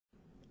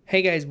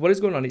Hey guys, what is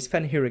going on? It's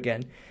Fen here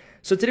again.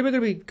 So today we're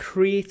going to be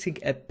creating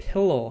a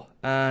pillow,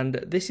 and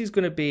this is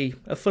going to be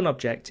a fun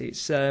object.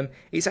 It's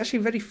actually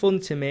very fun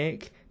to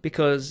make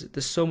because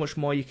there's so much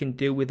more you can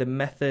do with the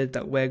method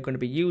that we're going to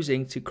be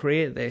using to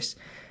create this.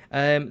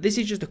 This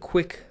is just a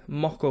quick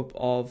mock-up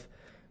of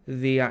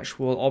the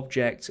actual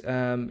object.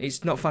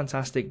 It's not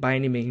fantastic by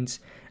any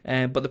means,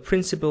 but the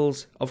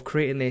principles of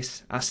creating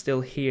this are still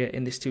here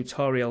in this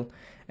tutorial,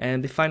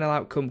 and the final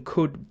outcome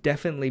could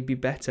definitely be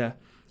better.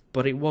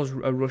 But it was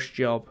a rush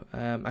job.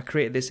 I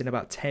created this in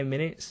about 10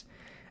 minutes.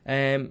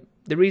 The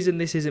reason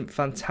this isn't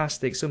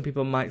fantastic, some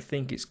people might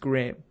think it's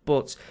great,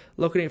 but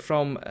looking at it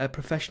from a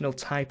professional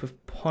type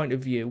of point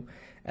of view,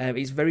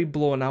 it's very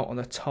blown out on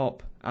the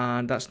top,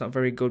 and that's not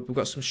very good. We've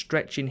got some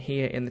stretching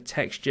here in the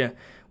texture,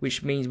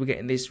 which means we're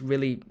getting this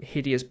really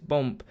hideous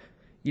bump.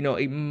 You know,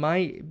 it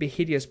might be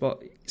hideous,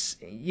 but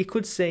you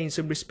could say in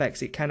some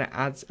respects it kind of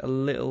adds a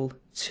little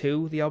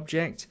to the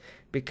object,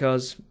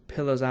 because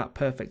pillows aren't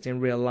perfect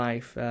in real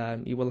life.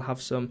 You will have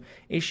some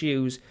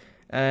issues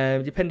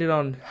depending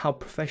on how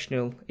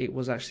professional it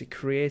was actually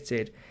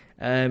created.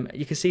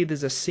 You can see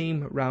there's a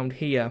seam around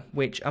here,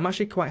 which I'm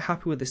actually quite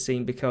happy with the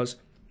seam because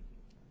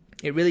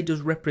it really does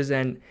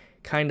represent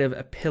kind of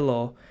a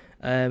pillow.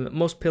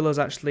 Most pillows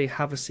actually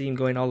have a seam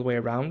going all the way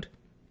around,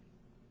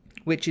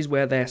 which is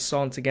where they're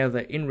sewn together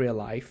in real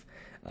life.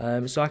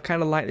 So I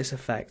kind of like this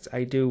effect.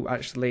 I do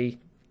actually.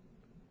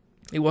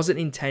 It wasn't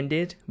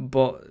intended,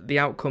 but the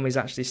outcome is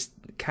actually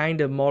kind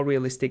of more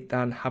realistic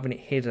than having it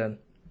hidden.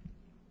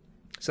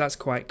 So that's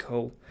quite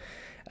cool.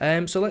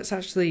 So let's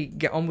actually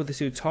get on with the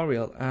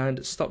tutorial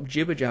and stop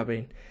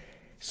jibber-jabbing.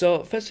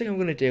 So first thing I'm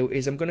going to do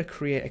is I'm going to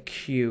create a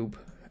cube,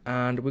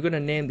 and we're going to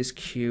name this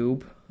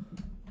cube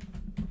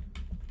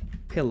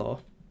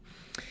pillow.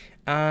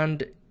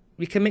 And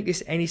you can make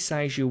this any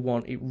size you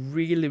want. It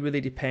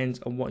really depends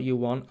on what you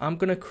want. I'm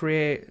going to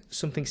create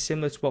something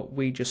similar to what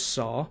we just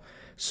saw.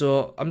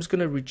 So I'm just going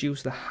to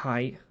reduce the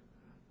height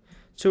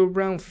to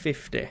around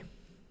 50.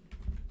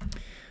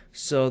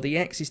 So the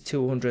X is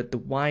 200, the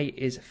Y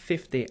is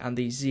 50, and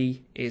the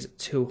Z is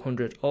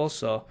 200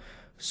 also.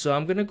 So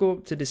I'm going to go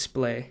up to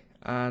display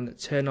and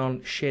turn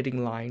on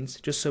shading lines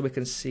just so we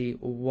can see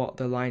what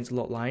the lines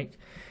look like.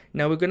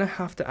 Now we're going to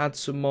have to add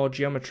some more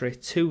geometry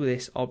to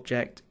this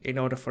object in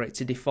order for it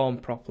to deform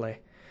properly.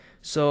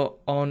 So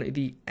on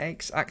the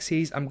X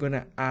axis I'm going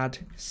to add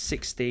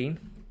 16.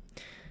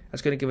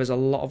 That's going to give us a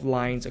lot of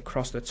lines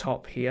across the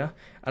top here,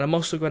 and I'm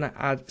also going to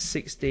add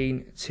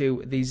 16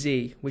 to the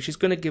Z, which is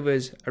going to give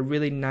us a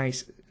really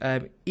nice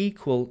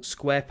equal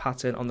square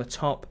pattern on the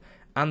top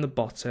and the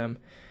bottom.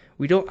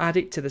 We don't add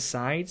it to the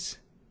sides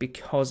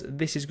because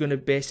this is going to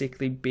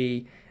basically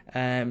be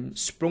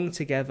sprung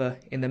together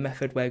in the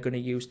method we're going to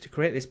use to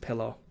create this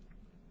pillow.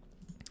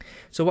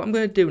 So what I'm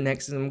going to do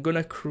next is I'm going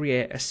to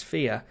create a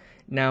sphere.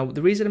 Now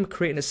the reason I'm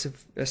creating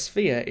a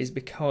sphere is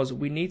because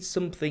we need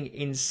something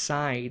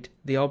inside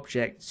the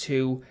object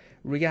to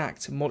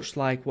react much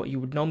like what you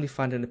would normally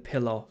find in a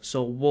pillow.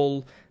 So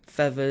wool,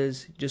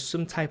 feathers, just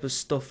some type of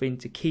stuffing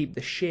to keep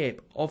the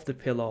shape of the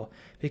pillow.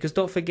 Because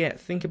don't forget,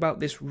 think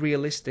about this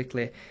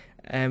realistically.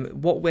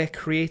 What we're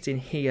creating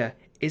here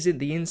isn't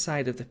the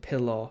inside of the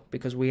pillow,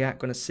 because we aren't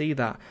going to see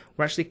that.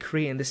 We're actually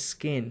creating the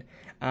skin,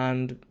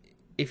 and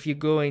if you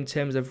go in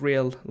terms of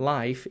real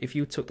life, if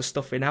you took the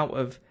stuffing out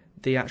of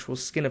the actual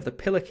skin of the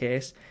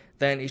pillowcase,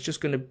 then it's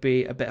just going to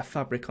be a bit of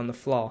fabric on the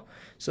floor.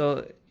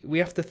 So we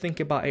have to think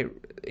about it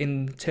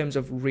in terms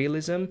of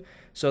realism.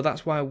 So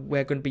that's why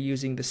we're going to be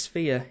using the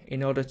sphere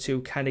in order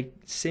to kind of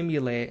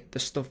simulate the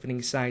stuffing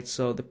inside,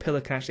 so the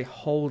pillow can actually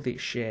hold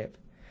its shape.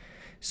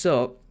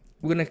 So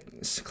we're going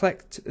to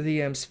select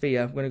the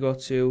sphere. We're going to go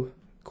to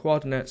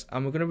coordinates,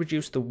 and we're going to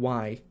reduce the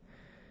Y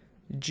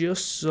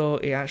just so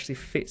it actually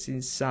fits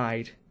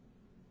inside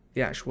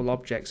the actual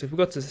object. So if we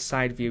go to the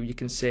side view, you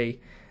can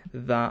see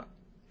that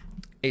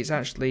it's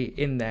actually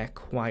in there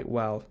quite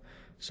well.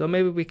 So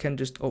maybe we can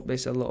just up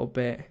this a little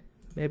bit,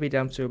 maybe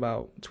down to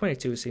about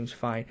 22 seems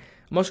fine.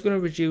 I'm also going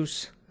to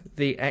reduce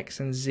the X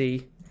and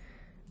Z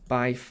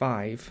by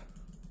 5.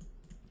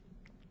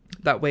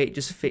 That way it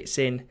just fits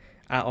in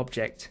our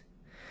object.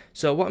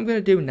 So what I'm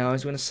going to do now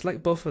is I'm going to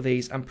select both of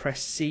these and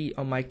press C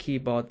on my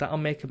keyboard. That'll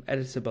make them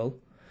editable.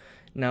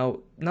 Now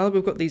that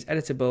we've got these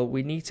editable,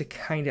 we need to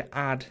kind of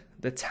add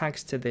the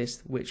tags to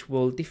this, which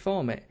will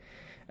deform it.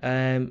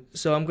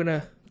 So I'm going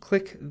to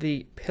click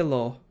the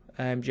pillow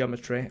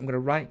geometry. I'm going to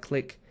right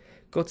click,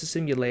 go to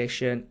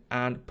simulation,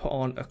 and put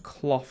on a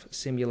cloth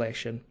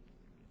simulation.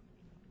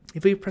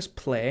 If we press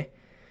play,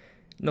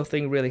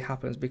 nothing really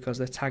happens because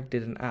the tag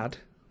didn't add.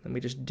 Let me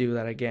just do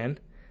that again.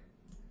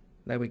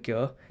 There we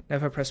go. Now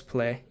if I press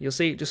play, you'll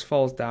see it just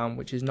falls down,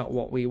 which is not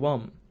what we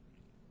want.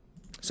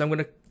 So I'm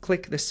going to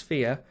click the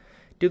sphere,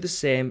 do the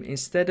same.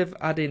 Instead of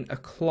adding a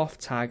cloth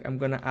tag, I'm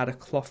going to add a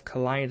cloth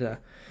collider.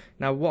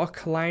 Now what a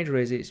collider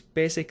is, it's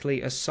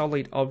basically a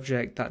solid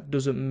object that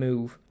doesn't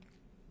move.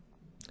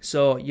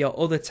 So your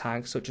other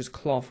tags, such as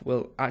cloth,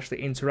 will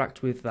actually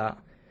interact with that.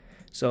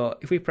 So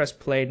if we press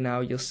play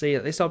now, you'll see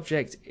that this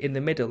object in the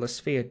middle, the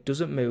sphere,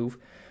 doesn't move.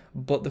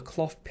 but the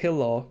cloth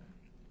pillow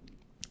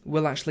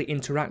will actually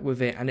interact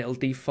with it and it'll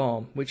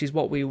deform, which is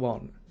what we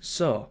want.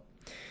 So,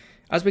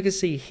 as we can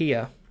see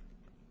here,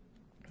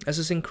 let's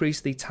just increase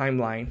the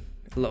timeline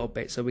a little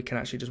bit so we can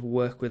actually just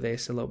work with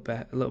this a little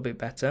bit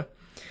better.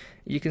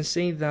 You can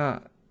see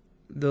that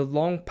the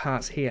long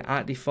parts here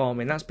aren't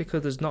deforming. That's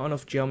because there's not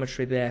enough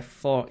geometry there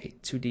for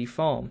it to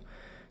deform.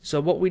 So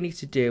what we need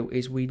to do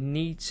is we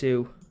need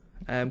to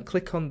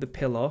click on the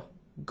pillow,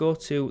 go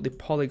to the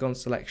polygon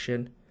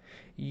selection,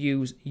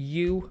 use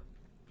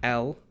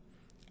UL,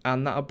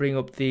 and that'll bring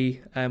up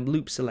the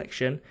loop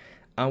selection,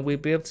 and we'll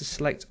be able to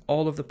select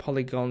all of the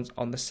polygons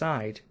on the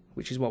side,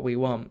 which is what we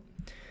want.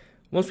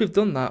 Once we've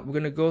done that, we're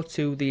going to go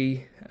to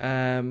the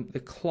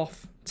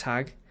cloth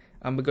tag,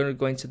 and we're going to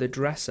go into the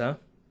dresser,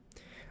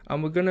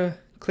 and we're going to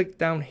click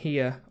down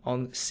here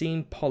on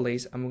Scene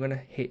Polys, and we're going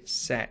to hit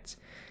Set.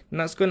 And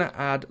that's going to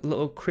add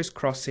little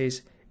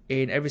crisscrosses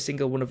in every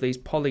single one of these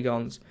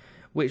polygons,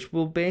 which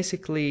will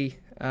basically,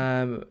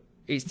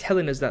 it's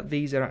telling us that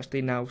these are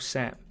actually now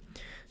set.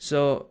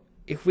 So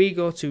if we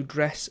go to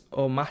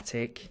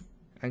Dress-O-Matic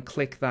and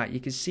click that, you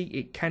can see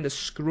it kind of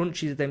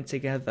scrunches them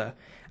together,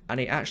 and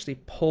it actually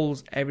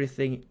pulls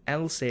everything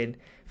else in,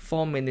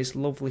 forming this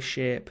lovely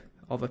shape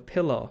of a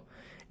pillow.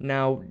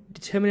 Now,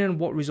 determining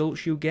what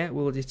results you get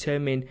will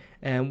determine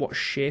what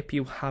shape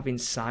you have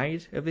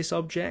inside of this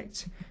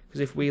object,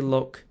 because if we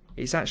look,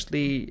 it's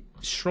actually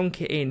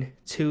shrunk it in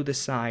to the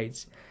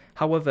sides.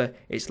 However,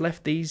 it's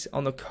left these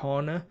on the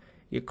corner,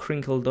 you're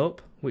crinkled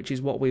up, which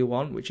is what we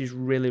want, which is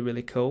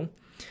really cool.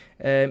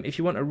 If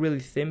you want a really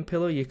thin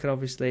pillow, you can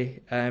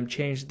obviously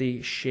change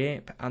the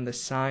shape and the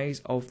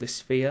size of the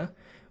sphere,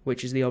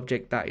 which is the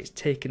object that it's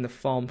taking the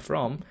form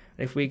from.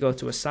 And if we go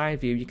to a side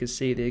view, you can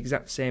see the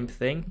exact same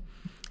thing.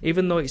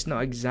 Even though it's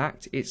not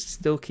exact, it's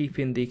still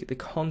keeping the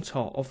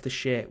contour of the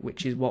shape,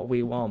 which is what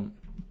we want.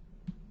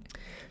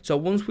 So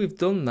once we've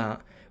done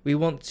that, we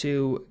want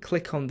to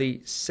click on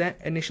the Set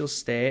Initial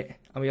State,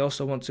 and we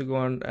also want to go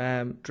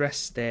on Dress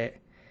State,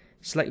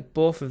 select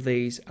both of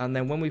these, and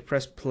then when we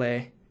press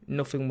play,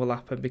 nothing will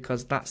happen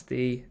because that's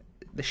the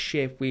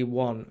shape we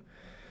want.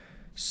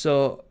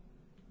 So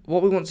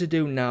what we want to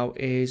do now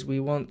is we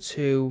want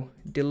to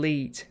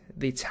delete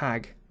the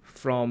tag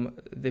from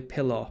the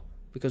pillow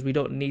because we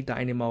don't need that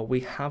anymore.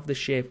 We have the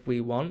shape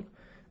we want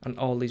and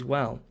all is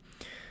well.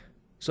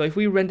 So if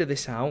we render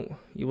this out,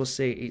 you will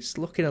see it's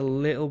looking a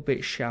little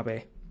bit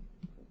shabby.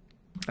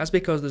 That's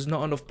because there's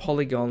not enough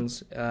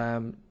polygons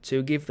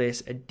to give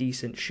this a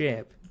decent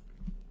shape.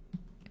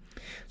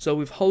 So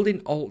with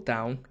holding Alt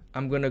down,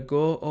 I'm going to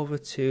go over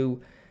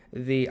to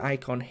the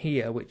icon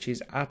here, which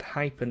is Add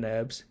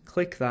Hypernerbs.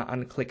 Click that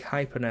and click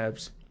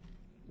Hypernerbs.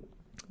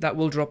 That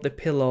will drop the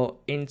pillow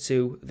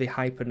into the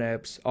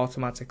hypernerbs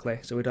automatically,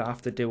 so we don't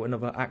have to do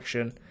another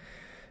action.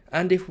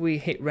 And if we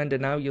hit render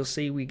now, you'll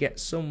see we get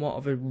somewhat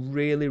of a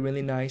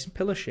really nice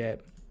pillow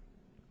shape.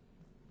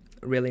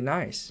 Really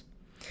nice.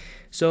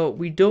 So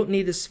we don't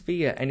need the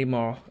sphere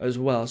anymore as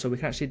well, so we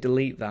can actually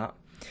delete that.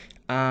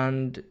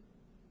 And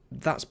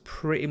that's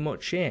pretty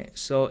much it.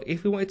 So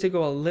if we wanted to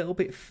go a little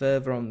bit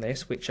further on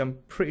this, which I'm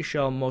pretty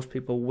sure most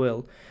people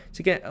will,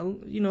 to get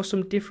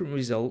some different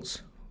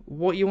results,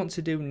 what you want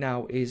to do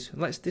now is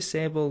let's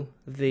disable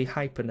the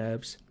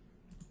hypernerbs.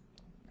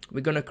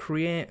 We're going to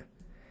create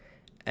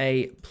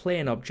a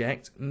plane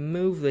object,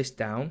 move this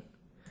down,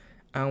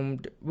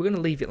 and we're going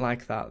to leave it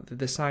like that.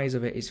 The size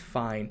of it is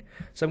fine.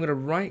 So I'm going to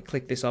right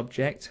click this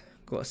object,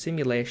 go to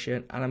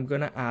simulation, and I'm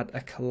going to add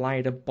a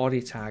collider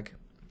body tag.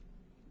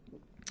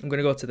 I'm going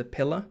to go to the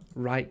pillar,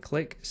 right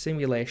click,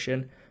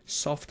 simulation,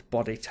 soft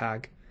body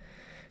tag.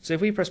 So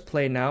if we press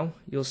play now,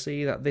 you'll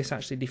see that this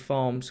actually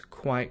deforms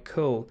quite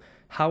cool.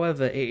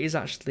 However, it is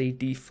actually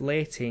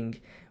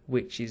deflating,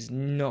 which is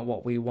not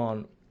what we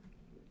want.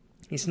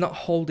 It's not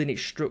holding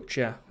its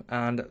structure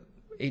and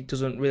it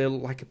doesn't really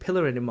look like a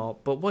pillar anymore.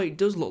 But what it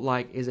does look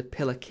like is a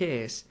pillar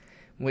case,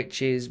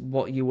 which is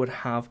what you would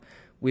have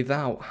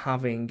without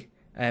having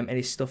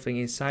any stuffing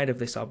inside of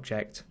this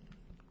object.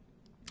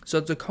 So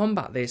to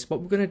combat this,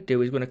 what we're going to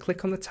do is we're going to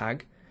click on the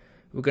tag,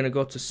 we're going to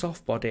go to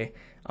soft body,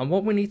 and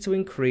what we need to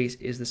increase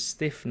is the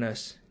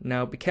stiffness.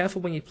 Now be careful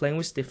when you're playing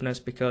with stiffness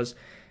because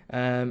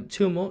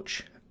too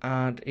much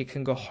and it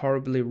can go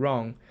horribly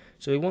wrong.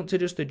 So we want to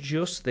just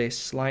adjust this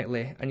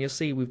slightly, and you'll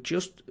see we've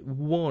just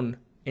 1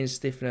 in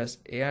stiffness.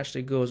 It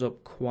actually goes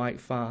up quite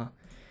far.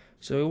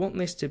 So we want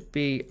this to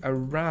be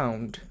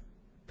around,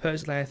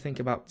 personally I think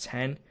about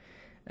 10.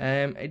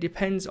 It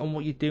depends on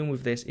what you're doing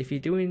with this. If you're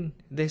doing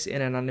this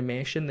in an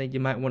animation, then you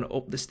might want to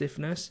up the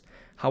stiffness.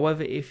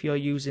 However, if you're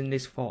using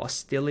this for a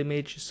still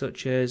image,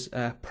 such as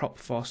a prop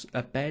for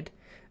a bed,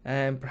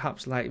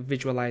 perhaps like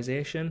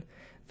visualization,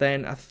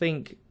 then I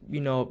think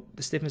the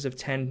stiffness of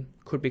 10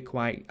 could be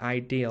quite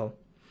ideal.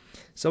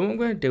 So what I'm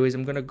going to do is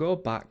I'm going to go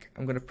back,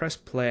 I'm going to press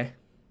play,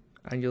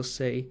 and you'll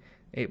see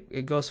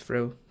it goes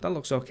through. That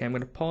looks okay. I'm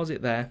going to pause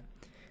it there.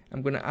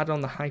 I'm going to add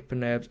on the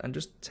hypernerbs and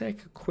just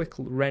take a quick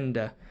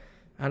render.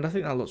 And I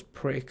think that looks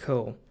pretty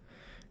cool.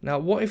 Now,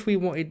 what if we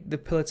wanted the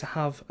pillar to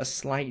have a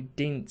slight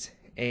dint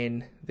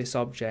in this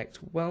object?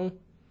 Well,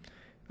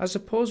 I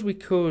suppose we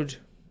could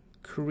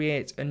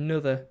create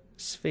another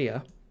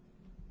sphere.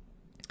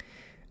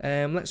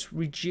 Let's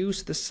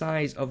reduce the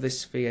size of this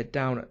sphere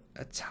down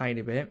a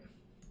tiny bit,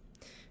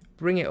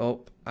 bring it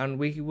up, and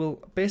we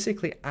will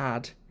basically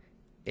add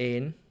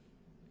in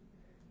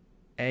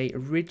a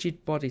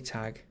rigid body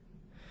tag.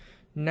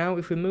 Now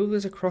if we move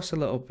this across a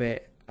little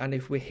bit and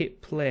if we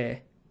hit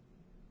play,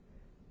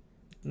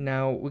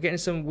 now we're getting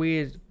some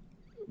weird,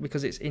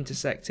 because it's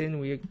intersecting.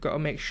 We've got to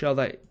make sure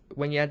that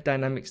when you add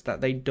dynamics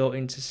that they don't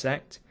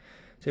intersect.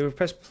 So if we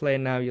press play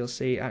now, you'll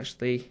see it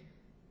actually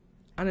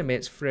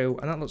animates through,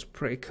 and that looks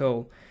pretty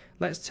cool.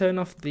 Let's turn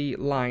off the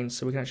lines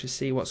so we can actually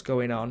see what's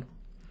going on.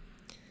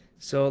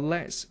 So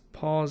let's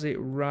pause it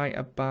right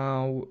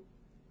about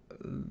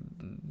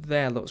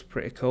there. Looks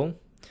pretty cool.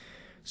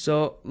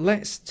 So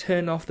let's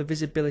turn off the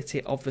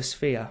visibility of the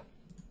sphere.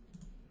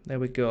 There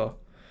we go.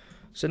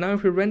 So now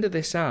if we render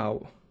this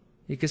out,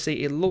 you can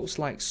see it looks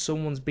like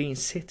someone's been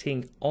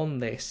sitting on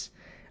this,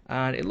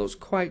 and it looks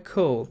quite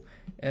cool.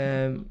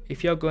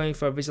 If you're going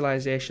for a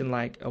visualization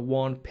like a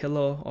worn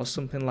pillow or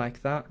something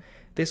like that,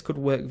 this could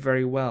work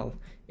very well.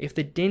 If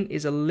the dint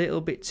is a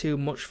little bit too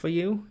much for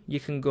you, you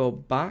can go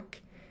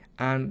back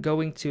and go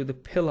into the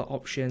pillow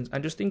options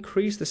and just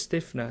increase the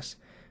stiffness.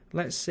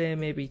 Let's say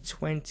maybe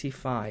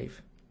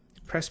 25.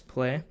 Press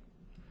play,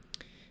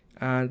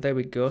 and there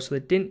we go. So the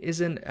dint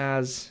isn't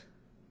as,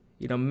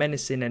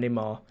 menacing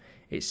anymore.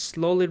 It's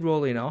slowly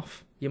rolling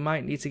off. You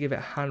might need to give it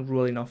a hand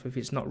rolling off if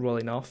it's not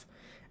rolling off.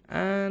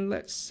 And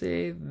let's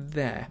say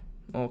there.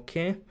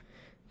 Okay,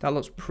 that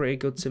looks pretty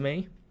good to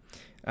me.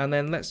 And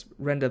then let's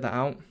render that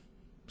out.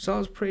 So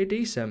that's pretty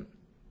decent.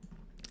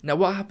 Now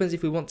what happens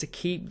if we want to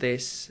keep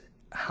this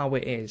how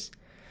it is?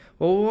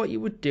 Well, what you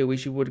would do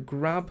is you would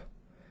grab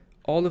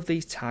all of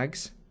these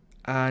tags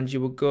and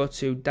you will go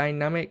to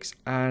dynamics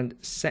and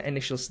set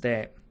initial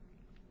state.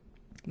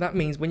 That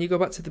means when you go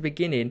back to the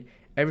beginning,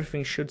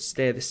 everything should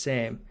stay the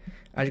same.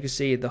 As you can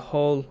see, the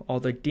hole or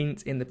the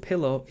dint in the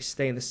pillow is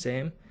staying the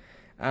same,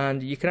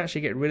 and you can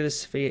actually get rid of the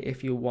sphere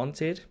if you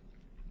wanted,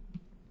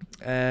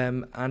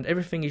 and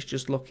everything is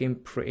just looking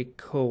pretty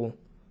cool.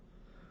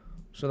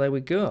 So there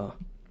we go.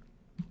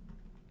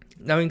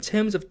 Now in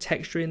terms of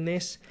texturing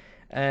this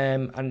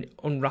and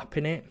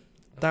unwrapping it,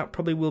 that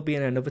probably will be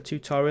in another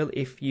tutorial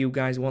if you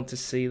guys want to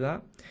see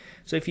that.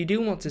 So if you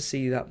do want to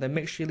see that, then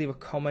make sure you leave a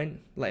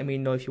comment letting me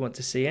know if you want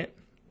to see it.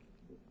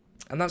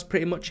 And that's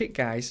pretty much it,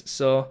 guys.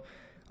 So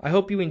I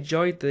hope you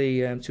enjoyed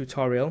the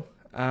tutorial,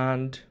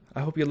 and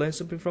I hope you learned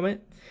something from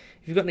it.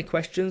 If you've got any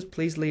questions,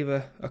 please leave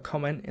a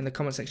comment in the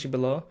comment section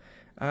below,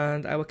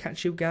 and I will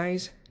catch you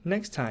guys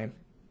next time.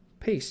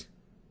 Peace.